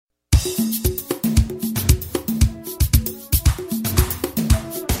Hi,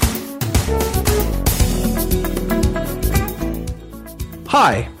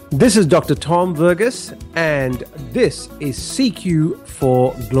 this is Dr. Tom Verghese, and this is CQ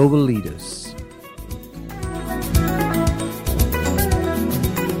for Global Leaders.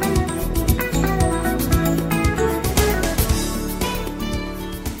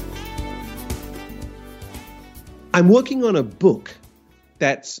 I'm working on a book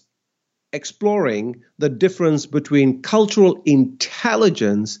that's exploring the difference between cultural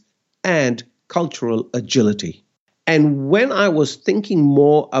intelligence and cultural agility. And when I was thinking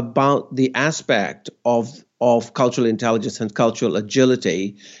more about the aspect of cultural intelligence and cultural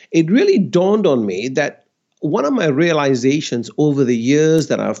agility, it really dawned on me that one of my realizations over the years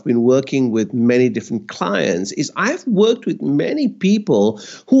that I've been working with many different clients is I've worked with many people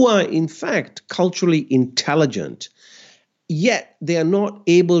who are in fact culturally intelligent, yet they are not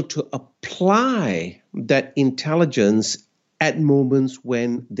able to apply that intelligence at moments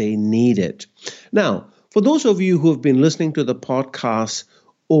when they need it. Now, for those of you who have been listening to the podcast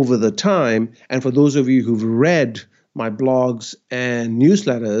over the time, and for those of you who've read my blogs and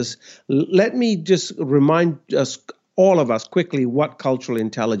newsletters, let me just remind all of us quickly what cultural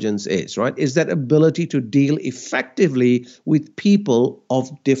intelligence is, right? Is that ability to deal effectively with people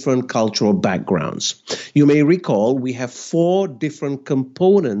of different cultural backgrounds. You may recall we have 4 different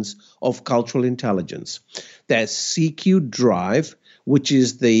components of cultural intelligence. There's CQ drive, which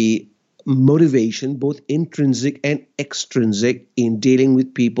is the motivation, both intrinsic and extrinsic, in dealing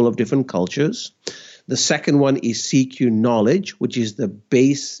with people of different cultures. The second one is CQ knowledge, which is the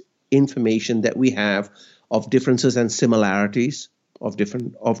base information that we have of differences and similarities of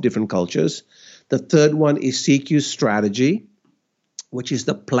different cultures. The third one is CQ strategy, which is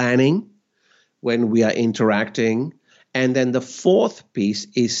the planning when we are interacting. And then the fourth piece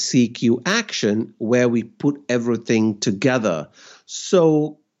is CQ action, where we put everything together.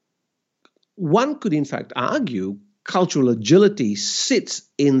 So one could, in fact, argue cultural agility sits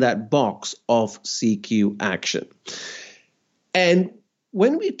in that box of CQ action. And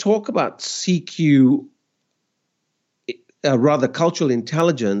when we talk about CQ, cultural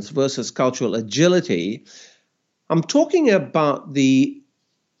intelligence versus cultural agility, I'm talking about the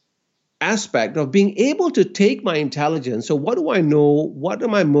aspect of being able to take my intelligence. So what do I know? What are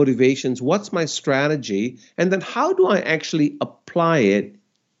my motivations? What's my strategy? And then how do I actually apply it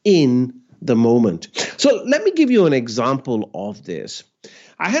in the moment? So let me give you an example of this.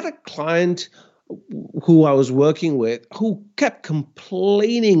 I had a client who I was working with who kept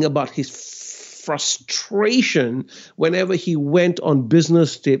complaining about his frustration whenever he went on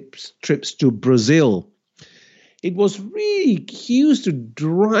business trips to Brazil. It used to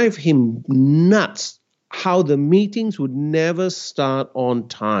drive him nuts how the meetings would never start on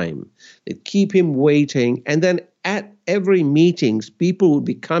time. They'd keep him waiting, and then at every meetings, people would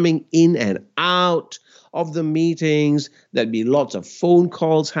be coming in and out of the meetings. There'd be lots of phone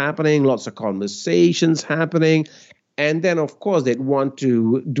calls happening, lots of conversations happening. And then, of course, they'd want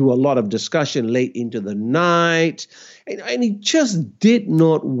to do a lot of discussion late into the night. And it just did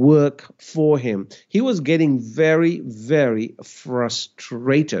not work for him. He was getting very, very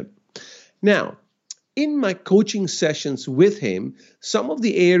frustrated. Now, in my coaching sessions with him, some of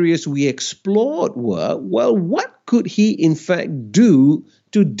the areas we explored were, well, what could he in fact do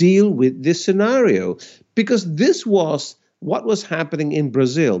to deal with this scenario? Because this was what was happening in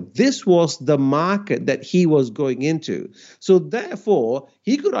Brazil. This was the market that he was going into. So therefore,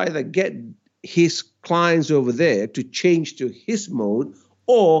 he could either get his clients over there to change to his mode,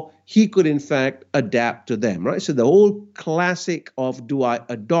 or he could, in fact, adapt to them, right? So the whole classic of do I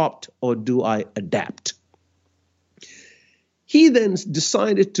adopt or do I adapt? He then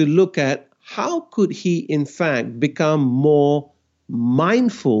decided to look at how could he, in fact, become more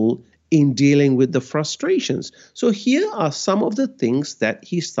mindful in dealing with the frustrations. So here are some of the things that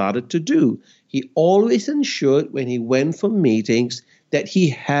he started to do. He always ensured when he went for meetings that he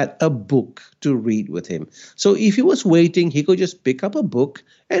had a book to read with him. So if he was waiting, he could just pick up a book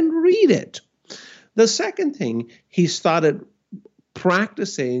and read it. The second thing he started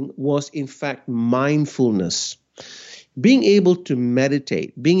practicing was, in fact, mindfulness. Being able to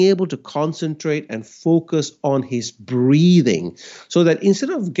meditate, being able to concentrate and focus on his breathing, so that instead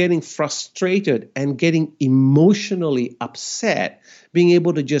of getting frustrated and getting emotionally upset, being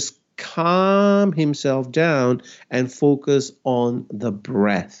able to just calm himself down and focus on the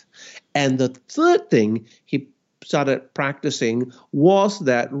breath. And the third thing he started practicing was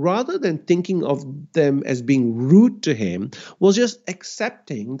that rather than thinking of them as being rude to him, was just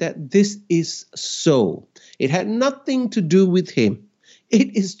accepting that this is so. It had nothing to do with him.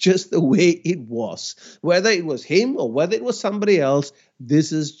 It is just the way it was. Whether it was him or whether it was somebody else,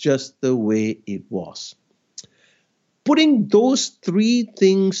 this is just the way it was. Putting those three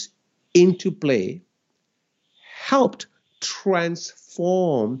things into play helped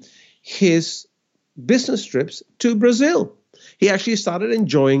transform his business trips to Brazil. He actually started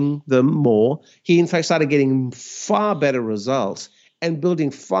enjoying them more. He, in fact, started getting far better results and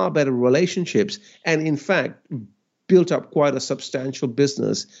building far better relationships, and, in fact, built up quite a substantial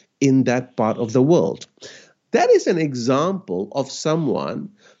business in that part of the world. That is an example of someone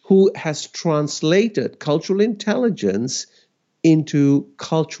who has translated cultural intelligence into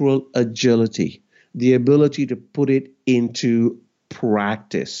cultural agility, the ability to put it into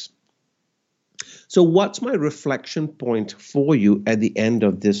practice. So what's my reflection point for you at the end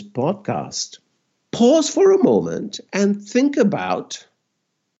of this podcast? Pause for a moment and think about,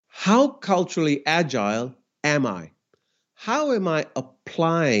 how culturally agile am I? How am I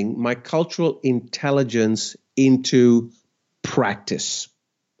applying my cultural intelligence into practice?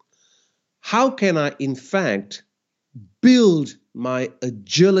 How can I, in fact, build my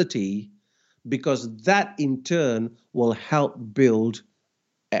agility, because that in turn will help build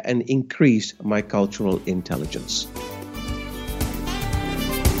and increase my cultural intelligence.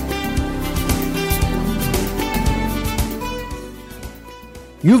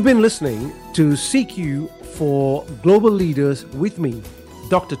 You've been listening to CQ for Global Leaders with me,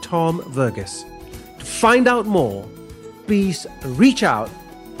 Dr. Tom Verghese. To find out more, please reach out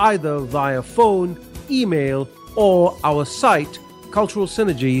either via phone, email, or our site,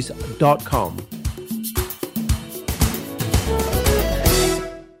 culturalsynergies.com.